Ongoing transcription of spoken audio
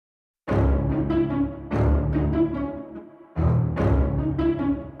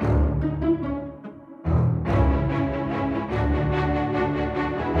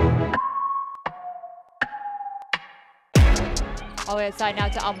All the way outside now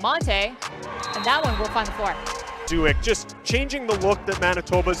to Almonte, and that one will find the floor. Duick just changing the look that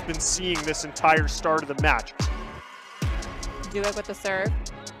Manitoba's been seeing this entire start of the match. Duick with the serve.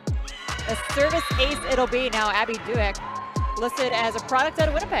 A service ace it'll be now. Abby Duick, listed as a product out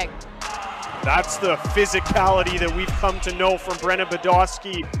of Winnipeg. That's the physicality that we've come to know from Brenna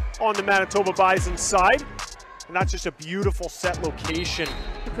Badowski on the Manitoba Bisons side. And that's just a beautiful set location.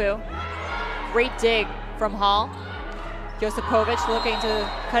 Great dig from Hall. Josipovic looking to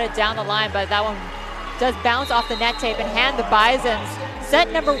cut it down the line, but that one does bounce off the net tape and hand the Bisons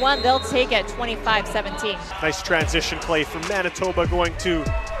set number one. They'll take it 25-17. Nice transition play from Manitoba, going to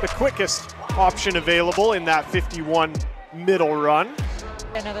the quickest option available in that 51 middle run.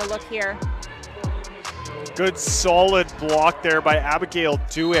 Another look here. Good solid block there by Abigail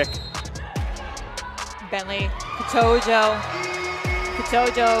Duick. Bentley Katojo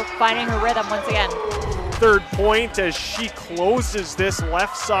finding her rhythm once again. Third point as she closes this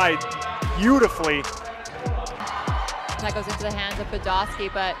left side beautifully. That goes into the hands of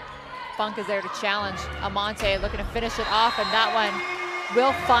Badowski, but Funk is there to challenge. Almonte looking to finish it off, and that one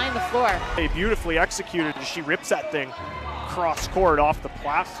will find the floor. Hey, beautifully executed as she rips that thing cross court off the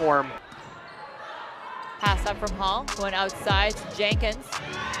platform. Pass up from Hall, going outside to Jenkins.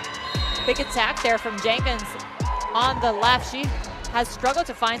 Big attack there from Jenkins on the left. She has struggled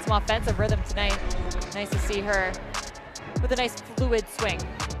to find some offensive rhythm tonight. Nice to see her with a nice fluid swing.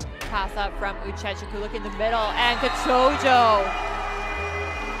 Pass up from Uchechiku, look in the middle, and Katojo.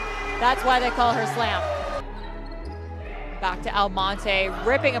 That's why they call her slam. Back to Almonte,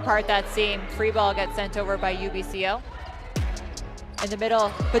 ripping apart that seam. Free ball gets sent over by UBCO. In the middle,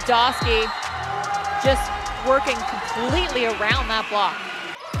 Badowski just working completely around that block.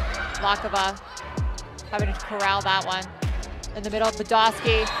 Lakova having to corral that one. In the middle,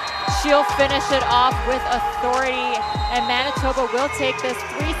 Badowski, she'll finish it off with authority, and Manitoba will take this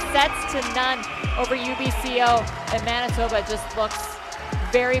 3-0 over UBCO, and Manitoba just looks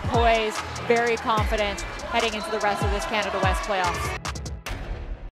very poised, very confident heading into the rest of this Canada West playoffs.